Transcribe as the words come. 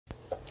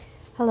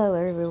Hello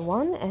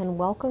everyone, and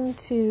welcome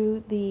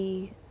to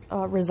the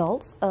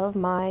results of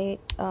my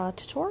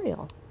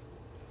tutorial.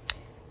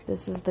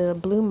 This is the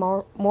blue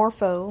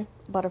Morpho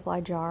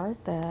butterfly jar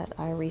that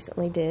I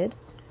recently did,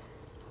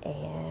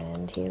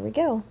 and here we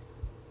go.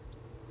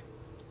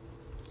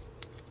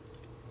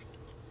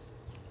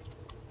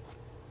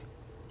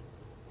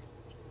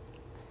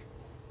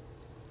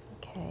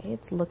 Okay,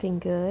 it's looking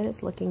good,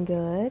 it's looking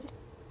good.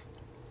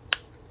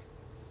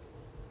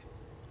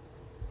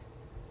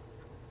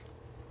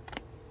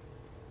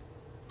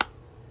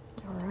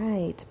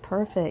 Alright,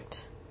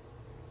 perfect.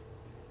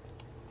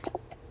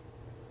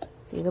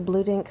 See, the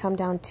blue didn't come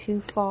down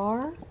too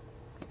far.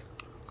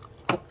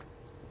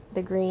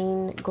 The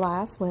green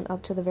glass went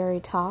up to the very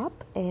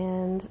top,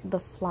 and the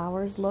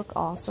flowers look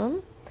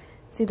awesome.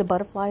 See, the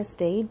butterflies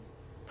stayed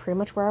pretty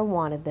much where I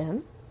wanted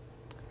them.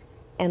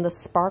 And the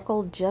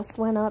sparkle just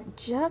went up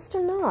just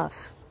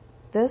enough.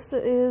 This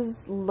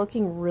is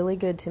looking really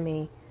good to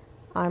me.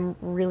 I'm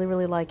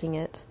really liking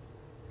it.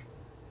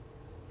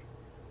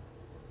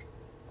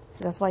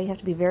 So that's why you have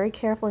to be very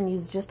careful and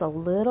use just a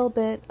little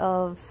bit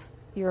of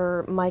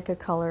your mica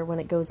color when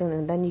it goes in,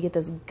 and then you get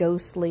this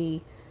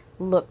ghostly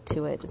look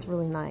to it. It's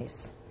really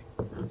nice.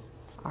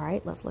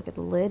 Alright, let's look at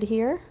the lid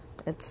here.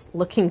 It's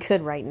looking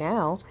good right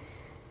now.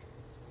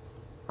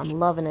 I'm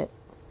loving it.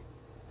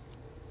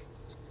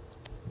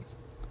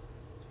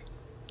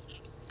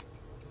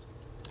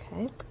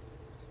 Okay.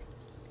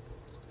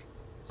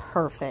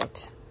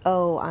 Perfect.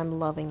 Oh, I'm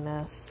loving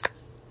this.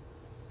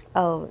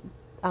 Oh,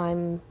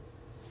 I'm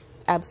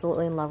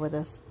absolutely in love with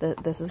this.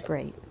 This is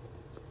great.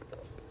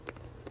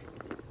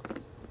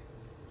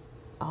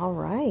 All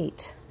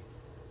right.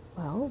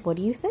 Well, what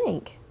do you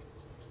think?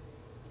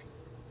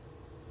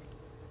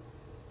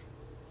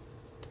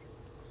 I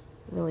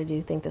really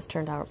do think this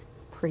turned out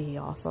pretty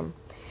awesome.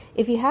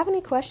 If you have any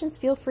questions,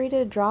 feel free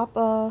to drop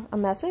a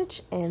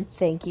message, and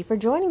thank you for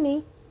joining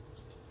me.